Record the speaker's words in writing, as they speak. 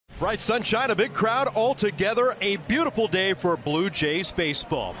Bright sunshine, a big crowd all together. A beautiful day for Blue Jays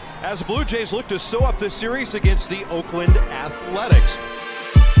baseball as the Blue Jays look to sew up this series against the Oakland Athletics.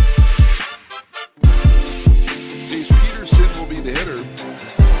 Case Peterson will be the hitter.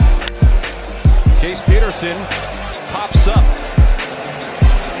 Case Peterson pops up.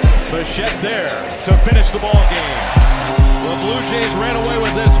 Bichette there to finish the ball game. The Blue Jays ran away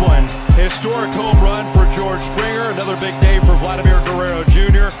with this one. Historic home run for George Springer. Another big day for Vladimir Guerrero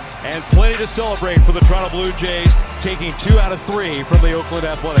Jr. And plenty to celebrate for the Toronto Blue Jays, taking 2 out of 3 from the Oakland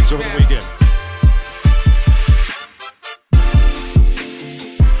Athletics over the weekend.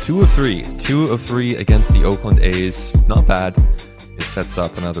 2 of 3 against the Oakland A's. Not bad. It sets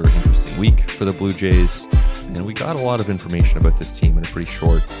up another interesting week for the Blue Jays. And we got a lot of information about this team in a pretty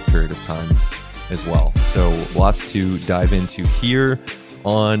short period of time as well. So lots to dive into here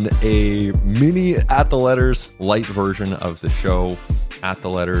on a mini At the Letters light version of the show. At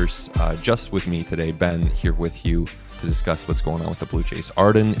the Letters, just with me today, Ben, here with you to discuss what's going on with the Blue Jays.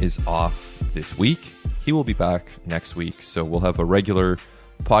 Arden is off this week. He will be back next week. So we'll have a regular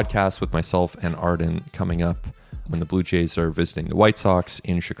podcast with myself and Arden coming up when the Blue Jays are visiting the White Sox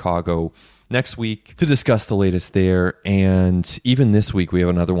in Chicago next week to discuss the latest there. And even this week, we have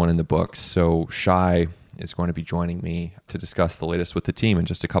another one in the books. So Shai is going to be joining me to discuss the latest with the team in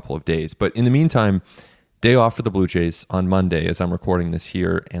just a couple of days. But in the meantime, day off for the Blue Jays on Monday as I'm recording this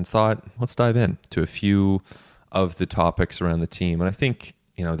here, and thought, let's dive in to a few of the topics around the team. And I think,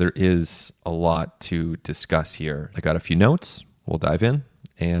 there is a lot to discuss here. I got a few notes. We'll dive in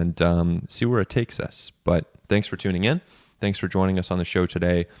and see where it takes us. But thanks for tuning in. Thanks for joining us on the show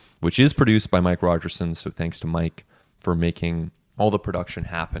today, which is produced by Mike Rogerson. So thanks to Mike for making all the production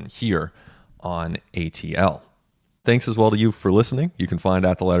happen here on ATL. Thanks as well to you for listening. You can find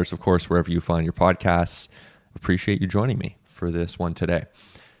At the Letters, of course, wherever you find your podcasts. Appreciate you joining me for this one today.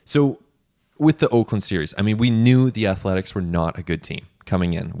 So with the Oakland series, we knew the Athletics were not a good team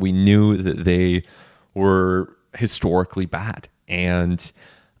coming in. We knew that they were historically bad. And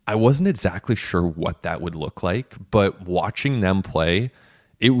I wasn't exactly sure what that would look like, but watching them play,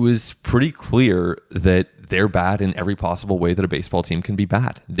 it was pretty clear that they're bad in every possible way that a baseball team can be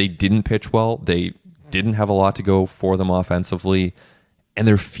bad. They didn't pitch well. They didn't have a lot to go for them offensively, and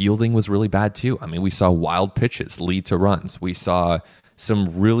their fielding was really bad too. We saw wild pitches lead to runs. We saw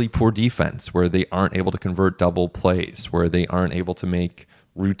some really poor defense where they aren't able to convert double plays, where they aren't able to make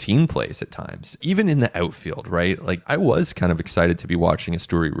routine plays at times, even in the outfield, right? Like, I was kind of excited to be watching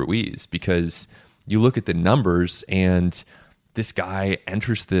Esteury Ruiz because you look at the numbers and this guy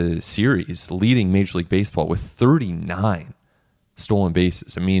enters the series leading Major League Baseball with 39 stolen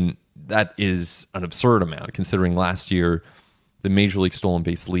bases. That is an absurd amount considering last year the Major League stolen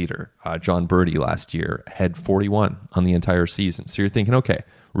base leader, John Birdie, last year had 41 on the entire season. So you're thinking, okay,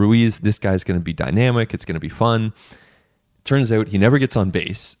 Ruiz, this guy's going to be dynamic. It's going to be fun. Turns out he never gets on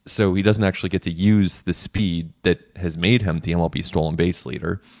base, so he doesn't actually get to use the speed that has made him the MLB stolen base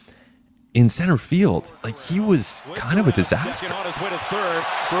leader. In center field, he was kind of a disaster. On his way to third.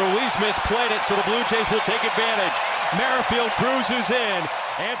 Ruiz misplayed it, so the Blue Jays will take advantage. Merrifield cruises in,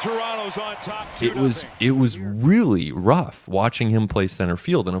 and Toronto's on top. It was really rough watching him play center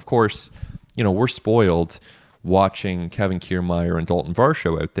field. And of course, we're spoiled watching Kevin Kiermaier and Dalton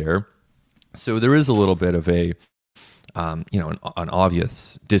Varsho out there. So there is a little bit of an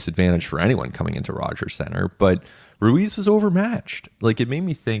obvious disadvantage for anyone coming into Rogers Center, but Ruiz was overmatched. It made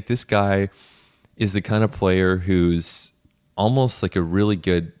me think this guy is the kind of player who's almost like a really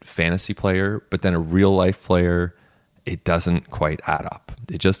good fantasy player, but then a real life player, it doesn't quite add up.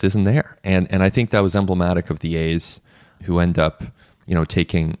 It just isn't there. And I think that was emblematic of the A's, who end up,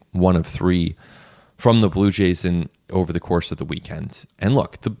 taking 1 of 3 from the Blue Jays over the course of the weekend. And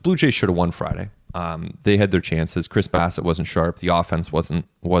look, the Blue Jays should have won Friday. They had their chances. Chris Bassett wasn't sharp. The offense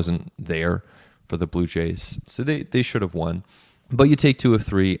wasn't there for the Blue Jays. So they should have won. But you take 2 of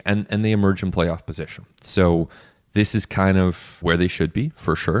 3 and they emerge in playoff position. So this is kind of where they should be,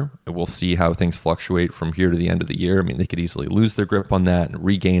 for sure. We'll see how things fluctuate from here to the end of the year. They could easily lose their grip on that and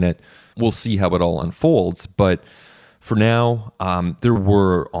regain it. We'll see how it all unfolds. But for now, there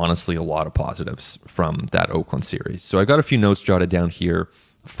were honestly a lot of positives from that Oakland series. So I got a few notes jotted down here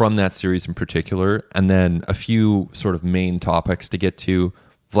from that series in particular, and then a few sort of main topics to get to.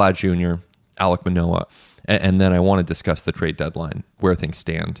 Vlad Jr., Alek Manoah, and then I want to discuss the trade deadline, where things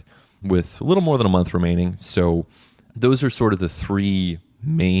stand with a little more than a month remaining. So those are sort of the 3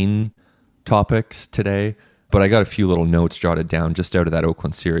 main topics today, but I got a few little notes jotted down just out of that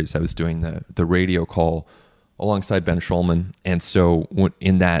Oakland series. I was doing the radio call alongside Ben Schulman, and so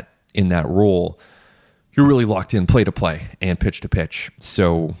in that role, you're really locked in play to play and pitch to pitch.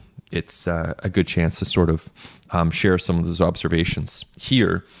 So it's a good chance to sort of share some of those observations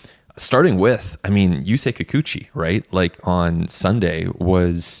here. Starting with, Yusei Kikuchi, right? Like on Sunday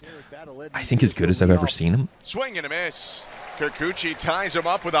was, I think, as good as I've ever seen him. Swing and a miss. Kikuchi ties him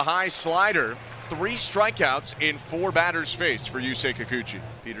up with a high slider. 3 strikeouts in 4 batters faced for Yusei Kikuchi.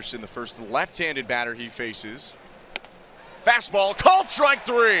 Peterson, the first left-handed batter he faces. Fastball, called strike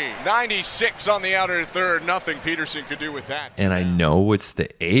 3. 96 on the outer third. Nothing Peterson could do with that. And I know it's the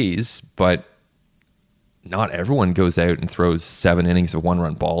A's, but not everyone goes out and throws 7 innings of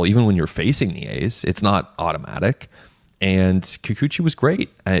 1-run ball, even when you're facing the A's. It's not automatic. And Kikuchi was great.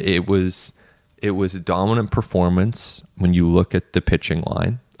 It was a dominant performance when you look at the pitching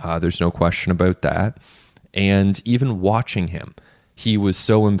line. There's no question about that. And even watching him, he was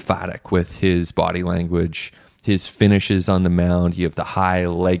so emphatic with his body language, his finishes on the mound. You have the high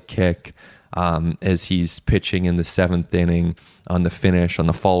leg kick as he's pitching in the 7th inning. On the finish, on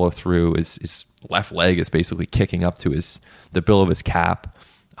the follow through, his left leg is basically kicking up to the bill of his cap,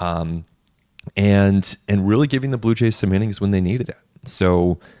 and really giving the Blue Jays some innings when they needed it.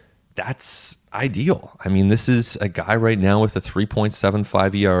 So that's ideal. This is a guy right now with a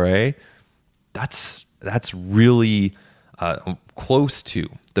 3.75 ERA. That's really close to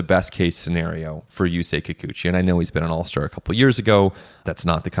the best case scenario for Yusei Kikuchi. And I know he's been an all-star a couple years ago. That's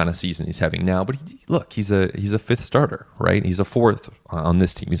not the kind of season he's having now. But he's a 5th starter, right? He's a 4th on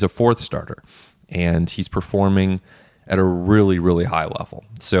this team. He's a 4th starter. And he's performing at a really, really high level.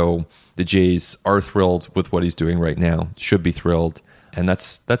 So the Jays are thrilled with what he's doing right now, should be thrilled. And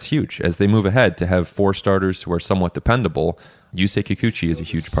that's huge. As they move ahead, to have 4 starters who are somewhat dependable, Yusei Kikuchi is a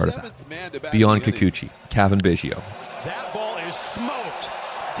huge part of that. Beyond Kikuchi, Cavan Biggio. That ball is smoked.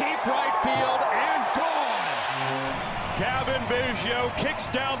 Deep right field and gone. Cavan Biggio kicks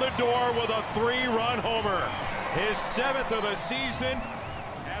down the door with a 3-run homer. His 7th of the season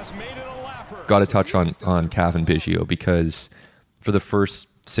has made it a lapper. Got to touch on Cavan Biggio because for the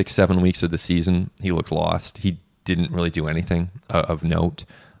first 6-7 weeks of the season, he looked lost. He didn't really do anything of note.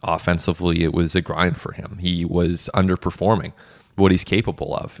 Offensively, it was a grind for him. He was underperforming what he's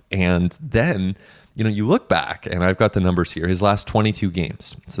capable of. And then, you look back, and I've got the numbers here, his last 22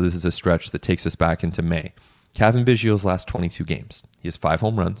 games. So this is a stretch that takes us back into May. Cavan Biggio's last 22 games. He has 5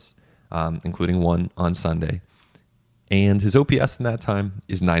 home runs, including 1 on Sunday. And his OPS in that time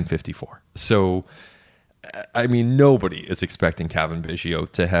is .954. So, nobody is expecting Cavan Biggio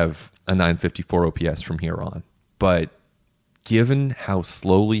to have a .954 OPS from here on. But given how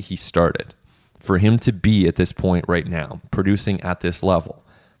slowly he started, for him to be at this point right now, producing at this level,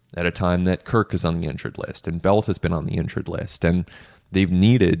 at a time that Kirk is on the injured list and Belt has been on the injured list, and they've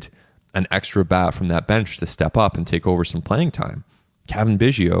needed an extra bat from that bench to step up and take over some playing time, Cavan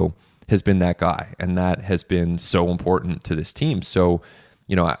Biggio has been that guy, and that has been so important to this team. So,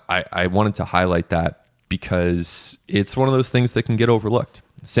 I wanted to highlight that because it's one of those things that can get overlooked.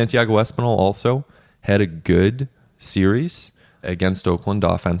 Santiago Espinal also had a good series against Oakland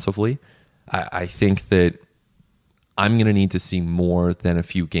offensively. I think that I'm going to need to see more than a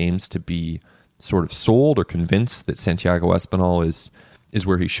few games to be sort of sold or convinced that Santiago Espinal is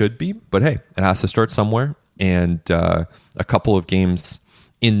where he should be. But hey, it has to start somewhere, and a couple of games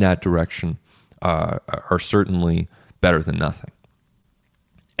in that direction are certainly better than nothing.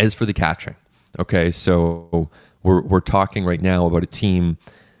 As for the catching, okay, so we're talking right now about a team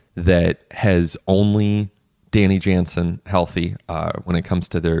that has only Danny Jansen healthy when it comes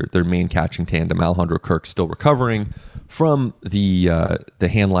to their main catching tandem. Alejandro Kirk still recovering from the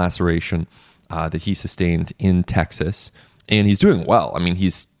hand laceration that he sustained in Texas, and he's doing well.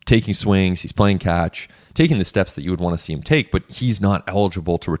 He's taking swings, he's playing catch, taking the steps that you would want to see him take, but he's not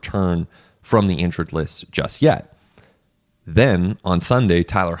eligible to return from the injured list just yet. Then on Sunday,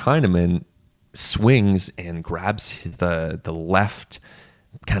 Tyler Heineman swings and grabs the left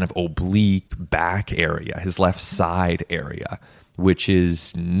kind of oblique back area, his left side area, which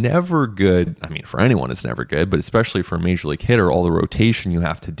is never good. For anyone, it's never good, but especially for a major league hitter, all the rotation you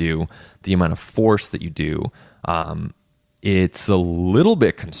have to do, the amount of force that you do, it's a little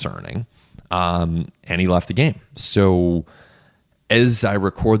bit concerning. And he left the game. So as I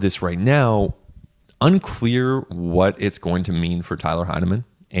record this right now, unclear what it's going to mean for Tyler Heineman.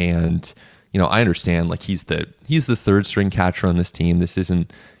 And I understand he's the 3rd string catcher on this team.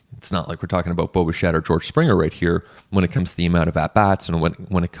 It's not like we're talking about Bo Bichette or George Springer right here when it comes to the amount of at-bats and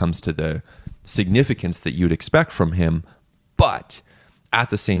when it comes to the significance that you'd expect from him. But at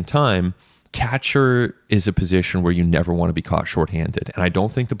the same time, catcher is a position where you never want to be caught shorthanded. And I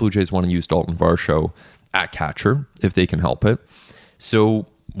don't think the Blue Jays want to use Dalton Varsho at catcher if they can help it. So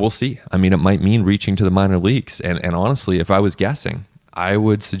we'll see. It might mean reaching to the minor leagues. And honestly, if I was guessing, I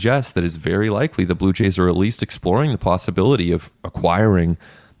would suggest that it's very likely the Blue Jays are at least exploring the possibility of acquiring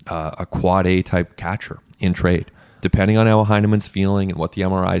a quad A type catcher in trade, depending on how Heineman's feeling and what the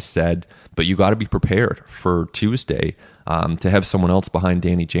MRI said. But you got to be prepared for Tuesday to have someone else behind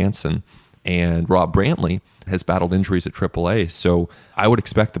Danny Jansen. And Rob Brantley has battled injuries at AAA. So I would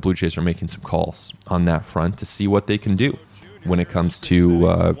expect the Blue Jays are making some calls on that front to see what they can do when it comes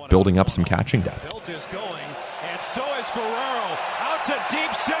to building up some catching depth. Belt is going, and so is Guerrero out to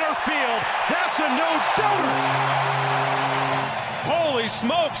deep center field. That's a no-doubter. Holy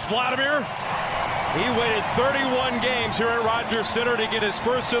smokes, Vladimir. He waited 31 games here at Rogers Center to get his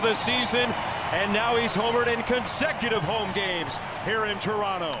first of the season, and now he's homered in consecutive home games here in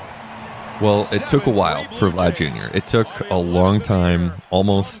Toronto. Well, it took a while for Vlad Jr. It took a long time,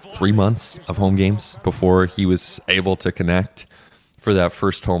 almost 3 months of home games before he was able to connect for that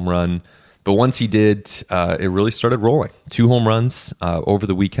first home run. But once he did, it really started rolling. 2 home runs over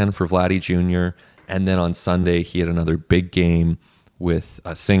the weekend for Vladdy Jr. And then on Sunday, he had another big game with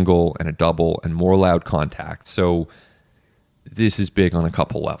a single and a double and more loud contact. So this is big on a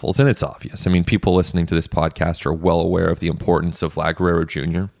couple levels, and it's obvious. I mean, people listening to this podcast are well aware of the importance of Vlad Guerrero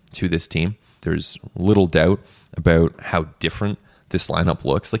Jr. to this team. There's little doubt about how different this lineup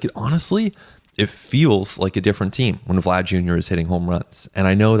looks. Like, it feels like a different team when Vlad Jr. is hitting home runs. And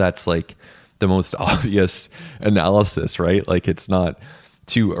I know that's like the most obvious analysis, right? Like, it's not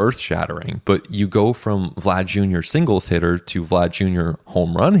too earth-shattering, but you go from Vlad Jr. singles hitter to Vlad Jr.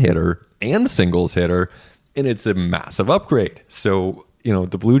 home run hitter and singles hitter, and it's a massive upgrade. So,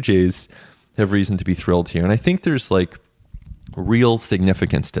 the Blue Jays have reason to be thrilled here. And I think there's like real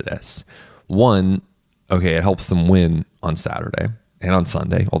significance to this. One, okay, it helps them win on Saturday and on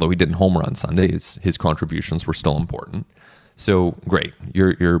Sunday, although he didn't homer on Sunday. His contributions were still important. So great.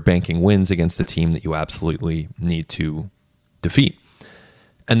 You're banking wins against a team that you absolutely need to defeat.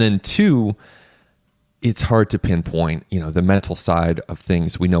 And then 2, it's hard to pinpoint, the mental side of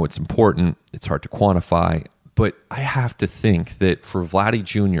things. We know it's important. It's hard to quantify. But I have to think that for Vladdy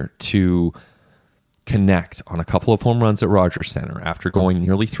Jr. to connect on a couple of home runs at Rogers Center after going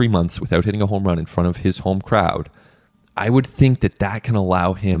nearly 3 months without hitting a home run in front of his home crowd, I would think that can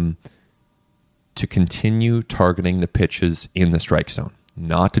allow him to continue targeting the pitches in the strike zone,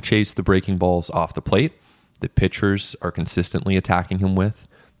 not to chase the breaking balls off the plate that pitchers are consistently attacking him with.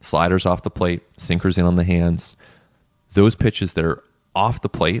 Sliders off the plate, sinkers in on the hands. Those pitches that are off the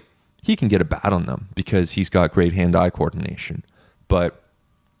plate, he can get a bat on them because he's got great hand-eye coordination. But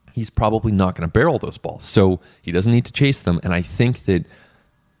he's probably not going to barrel those balls. So he doesn't need to chase them. And I think that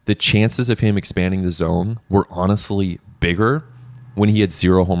the chances of him expanding the zone were honestly bigger when he had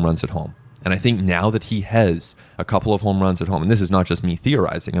 0 home runs at home. And I think now that he has a couple of home runs at home, and this is not just me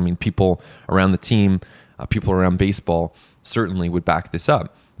theorizing, I mean, people around the team, people around baseball certainly would back this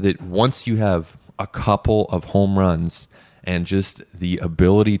up, that once you have a couple of home runs and just the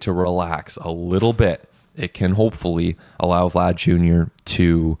ability to relax a little bit, it can hopefully allow Vlad Jr.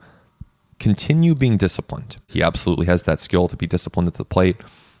 to continue being disciplined. He absolutely has that skill to be disciplined at the plate.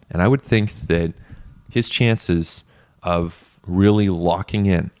 And I would think that his chances of really locking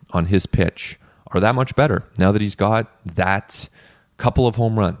in on his pitch are that much better now that he's got that couple of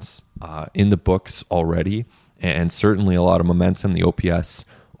home runs in the books already, and certainly a lot of momentum. The OPS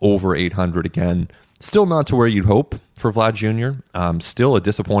over 800 again. Still not to where you'd hope for Vlad Jr. Still a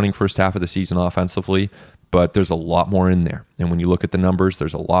disappointing first half of the season offensively, but there's a lot more in there. And when you look at the numbers,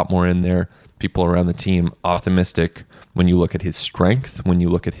 there's a lot more in there. People around the team optimistic when you look at his strength, when you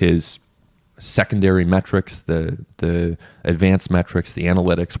look at his secondary metrics, the advanced metrics, the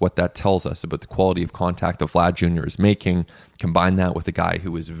analytics, what that tells us about the quality of contact that Vlad Jr. is making. Combine that with a guy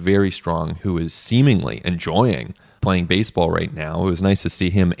who is very strong, who is seemingly enjoying playing baseball right now. It was nice to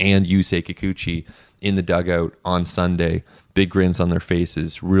see him and Yusei Kikuchi in the dugout on Sunday. Big grins on their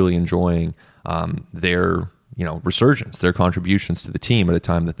faces, really enjoying their resurgence, their contributions to the team at a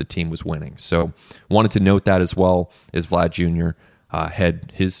time that the team was winning. So wanted to note that as well, as Vlad Jr.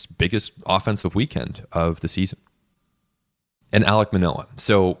 Had his biggest offensive weekend of the season. And Alek Manoah.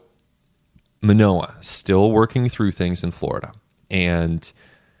 So Manoah still working through things in Florida, and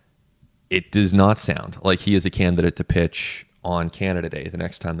it does not sound like he is a candidate to pitch on Canada Day the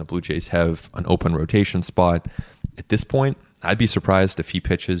next time the Blue Jays have an open rotation spot. At this point, I'd be surprised if he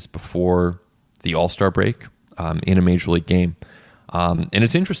pitches before the All-Star break in a Major League game. And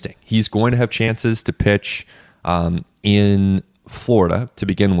it's interesting. He's going to have chances to pitch in Florida to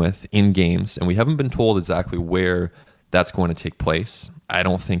begin with in games, and we haven't been told exactly where that's going to take place. I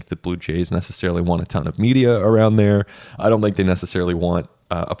don't think the Blue Jays necessarily want a ton of media around there. I don't think they necessarily want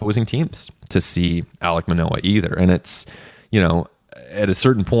opposing teams to see Alek Manoah either. And it's, at a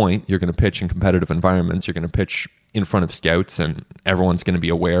certain point, you're going to pitch in competitive environments. You're going to pitch in front of scouts, and everyone's going to be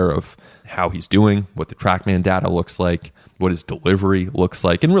aware of how he's doing, what the TrackMan data looks like, what his delivery looks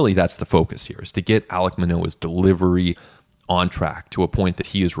like. And really, that's the focus here, is to get Alek Manoah's delivery on track to a point that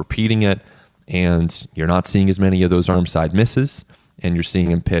he is repeating it, and you're not seeing as many of those arm side misses, and you're seeing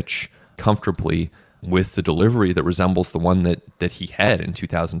him pitch comfortably with the delivery that resembles the one that he had in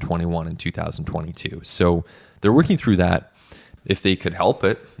 2021 and 2022. So they're working through that. If they could help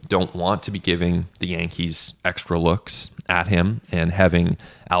it, don't want to be giving the Yankees extra looks at him and having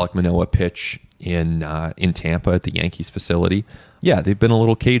Alek Manoah pitch in Tampa at the Yankees facility. Yeah, they've been a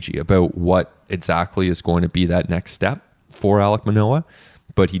little cagey about what exactly is going to be that next step for Alek Manoah,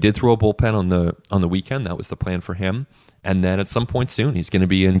 but he did throw a bullpen on the weekend. That was the plan for him. And then at some point soon, he's going to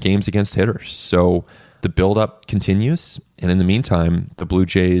be in games against hitters. So the buildup continues. And in the meantime, the Blue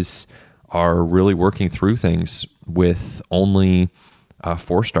Jays are really working through things with only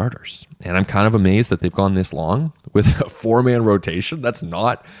 4 starters. And I'm kind of amazed that they've gone this long with a 4-man rotation. That's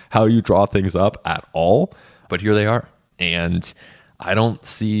not how you draw things up at all. But here they are. And I don't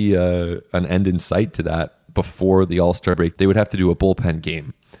see an end in sight to that before the All-Star break. They would have to do a bullpen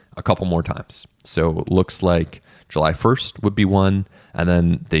game a couple more times. So it looks like July 1st would be one. And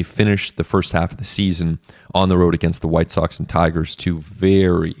then they finish the first half of the season on the road against the White Sox and Tigers, 2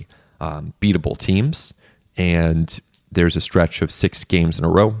 very beatable teams. And there's a stretch of 6 games in a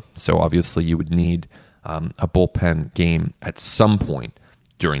row. So obviously you would need a bullpen game at some point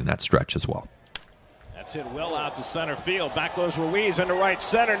during that stretch as well. That's hit well out to center field. Back goes Ruiz into right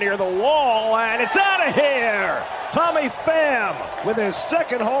center near the wall, and it's out of here. Tommy Pham with his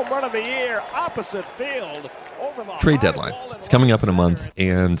second home run of the year, opposite field. Over the trade deadline. It's coming up in a month,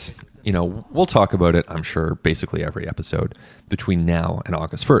 and we'll talk about it, I'm sure, basically every episode between now and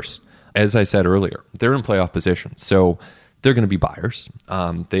August 1st. As I said earlier, they're in playoff position, so they're going to be buyers.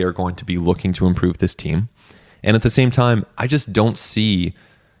 They are going to be looking to improve this team. And at the same time, I just don't see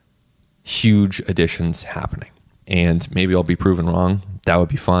huge additions happening. And maybe I'll be proven wrong. That would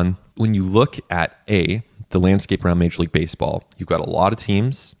be fun. When you look at the landscape around Major League Baseball, you've got a lot of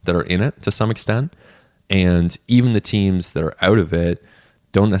teams that are in it to some extent. And even the teams that are out of it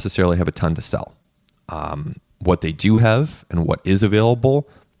don't necessarily have a ton to sell. What they do have and what is available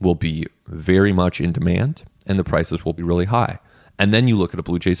will be very much in demand, and the prices will be really high. And then you look at a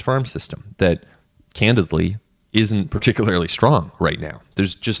Blue Jays farm system that, candidly, isn't particularly strong right now.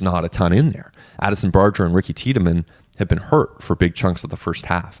 There's just not a ton in there. Addison Barger and Ricky Tiedemann have been hurt for big chunks of the first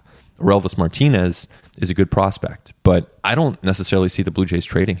half. Orelvis Martinez is a good prospect, but I don't necessarily see the Blue Jays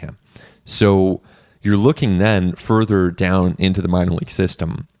trading him. So you're looking then further down into the minor league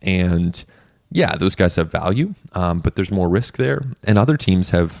system, and yeah, those guys have value, but there's more risk there, and other teams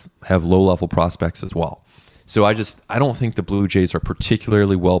have low-level prospects as well. So I don't think the Blue Jays are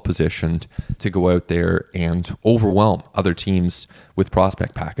particularly well positioned to go out there and overwhelm other teams with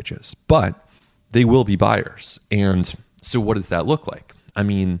prospect packages, but they will be buyers. And so what does that look like? I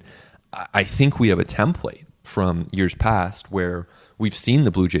mean, I think we have a template from years past where we've seen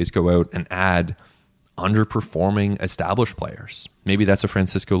the Blue Jays go out and add underperforming established players. Maybe that's a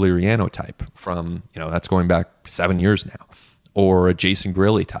Francisco Liriano type from, that's going back 7 years now, or a Jason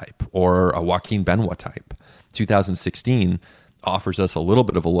Grilli type, or a Joaquin Benoit type. 2016 offers us a little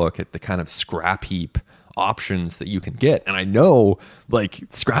bit of a look at the kind of scrap heap options that you can get. And I know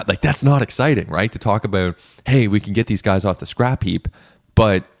scrap, that's not exciting, right? To talk about, hey, we can get these guys off the scrap heap.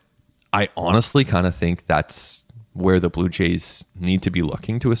 But I honestly kind of think that's where the Blue Jays need to be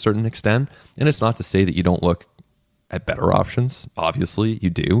looking to a certain extent. And it's not to say that you don't look at better options. Obviously, you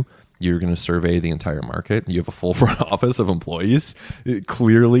do. You're going to survey the entire market. You have a full front office of employees.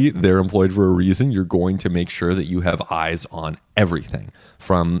 Clearly, they're employed for a reason. You're going to make sure that you have eyes on everything,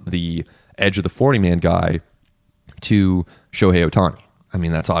 from the edge of the 40-man guy to Shohei Ohtani. I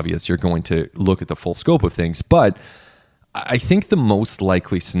mean, that's obvious. You're going to look at the full scope of things. But I think the most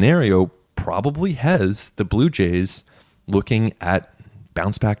likely scenario probably has the Blue Jays looking at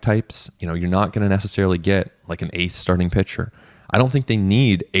bounce back types. You're not going to necessarily get like an ace starting pitcher. I don't think they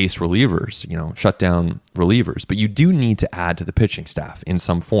need ace relievers, shutdown relievers, but you do need to add to the pitching staff in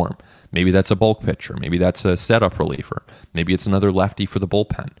some form. Maybe that's a bulk pitcher. Maybe that's a setup reliever. Maybe it's another lefty for the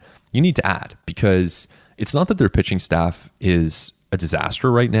bullpen. You need to add, because it's not that their pitching staff is a disaster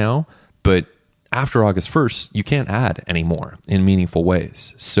right now, but after August 1st, you can't add anymore in meaningful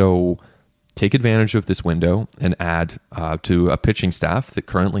ways. So take advantage of this window and add to a pitching staff that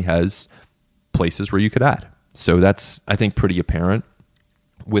currently has places where you could add. So that's, I think, pretty apparent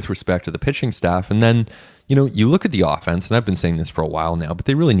with respect to the pitching staff. And then, you look at the offense, and I've been saying this for a while now, but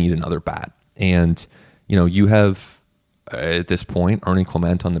they really need another bat. And, you have at this point, Ernie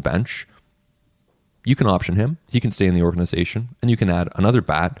Clement on the bench, you can option him. He can stay in the organization, and you can add another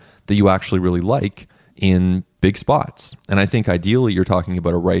bat that you actually really like in big spots. And I think ideally you're talking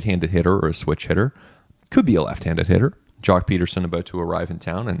about a right-handed hitter or a switch hitter. Could be a left-handed hitter. Jock Peterson about to arrive in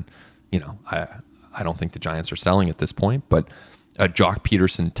town, and I don't think the Giants are selling at this point, but a Jock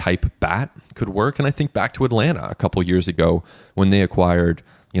Peterson type bat could work. And I think back to Atlanta a couple years ago when they acquired,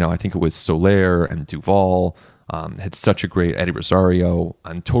 I think it was Soler and Duvall, had such a great Eddie Rosario,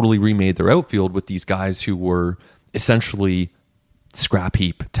 and totally remade their outfield with these guys who were essentially scrap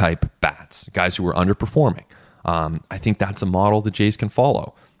heap type bats, guys who were underperforming. I think that's a model the Jays can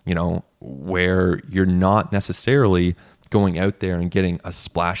follow, where you're not necessarily going out there and getting a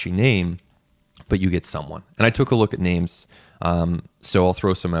splashy name, but you get someone. And I took a look at names, so I'll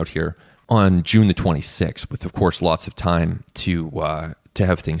throw some out here on June the 26th, with, of course, lots of time to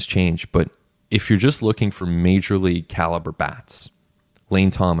have things change. But if you're just looking for major league caliber bats,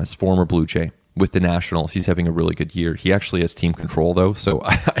 Lane Thomas, former Blue Jay, with the Nationals, he's having a really good year. He actually has team control, though, so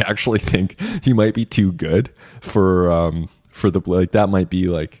I actually think he might be too good for the, like, that might be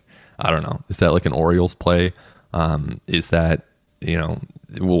like, I don't know, is that like an Orioles play? Is that,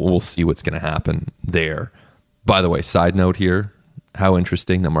 we'll see what's going to happen there. By the way, side note here, how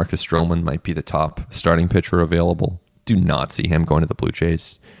interesting that Marcus Stroman might be the top starting pitcher available. Do not see him going to the Blue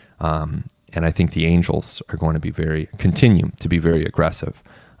Jays. And I think the Angels are going to continue to be very aggressive.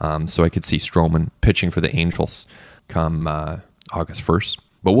 So I could see Stroman pitching for the Angels come August 1st,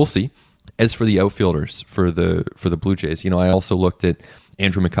 but we'll see. As for the outfielders for the Blue Jays, I also looked at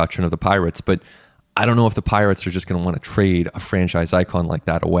Andrew McCutchen of the Pirates, but I don't know if the Pirates are just going to want to trade a franchise icon like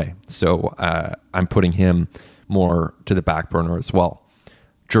that away. So I'm putting him more to the back burner as well.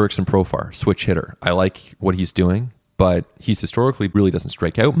 Jurickson Profar, switch hitter. I like what he's doing, but he's historically really doesn't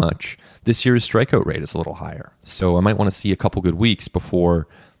strike out much. This year's strikeout rate is a little higher. So I might want to see a couple good weeks before,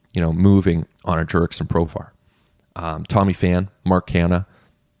 moving on a Jurickson Profar. Tommy Pham, Mark Canha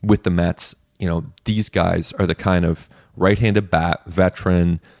with the Mets. These guys are the kind of right-handed bat,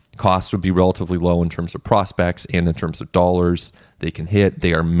 veteran. Cost would be relatively low in terms of prospects and in terms of dollars they can hit.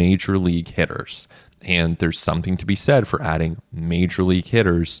 They are major league hitters. And there's something to be said for adding major league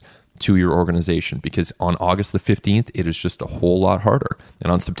hitters to your organization, because on August the 15th, it is just a whole lot harder.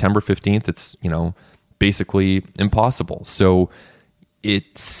 And on September 15th, it's, basically impossible. So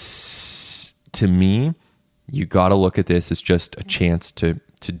it's, to me, you got to look at this as just a chance to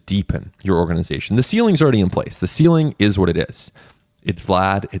deepen your organization. The ceiling's already in place. The ceiling is what it is. It's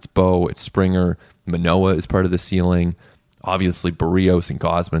Vlad, it's Bo, it's Springer. Manoah is part of the ceiling. Obviously, Barrios and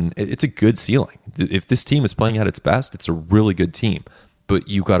Gausman. It's a good ceiling. If this team is playing at its best, it's a really good team. But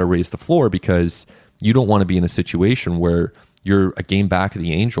you got to raise the floor, because you don't want to be in a situation where you're a game back of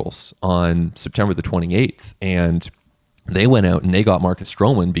the Angels on September the 28th, and they went out and they got Marcus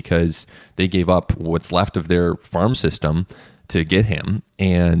Stroman because they gave up what's left of their farm system to get him.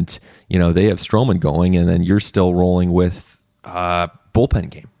 And, they have Stroman going, and then you're still rolling with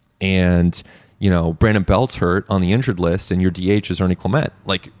bullpen game. And, Brandon Belt's hurt on the injured list, and your DH is Ernie Clement.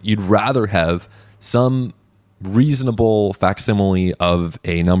 Like, you'd rather have some reasonable facsimile of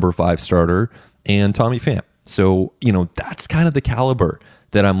a number 5 starter and Tommy Pham. So, that's kind of the caliber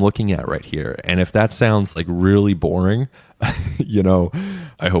that I'm looking at right here. And if that sounds like really boring,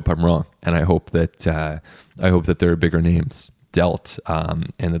 I hope I'm wrong. And I hope that there are bigger names dealt,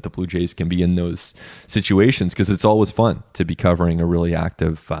 and that the Blue Jays can be in those situations, because it's always fun to be covering a really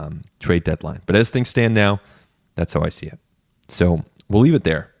active trade deadline. But as things stand now, that's how I see it. So we'll leave it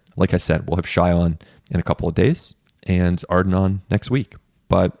there. Like I said, we'll have Shai on in a couple of days and Arden on next week.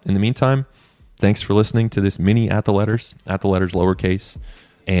 But in the meantime, thanks for listening to this mini At the Letters lowercase.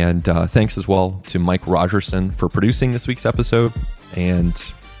 And thanks as well to Mike Rogerson for producing this week's episode. And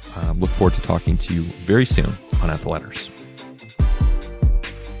look forward to talking to you very soon on At the Letters.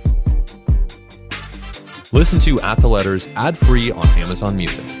 Listen to At the Letters ad-free on Amazon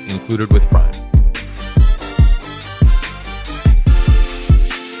Music, included with Prime.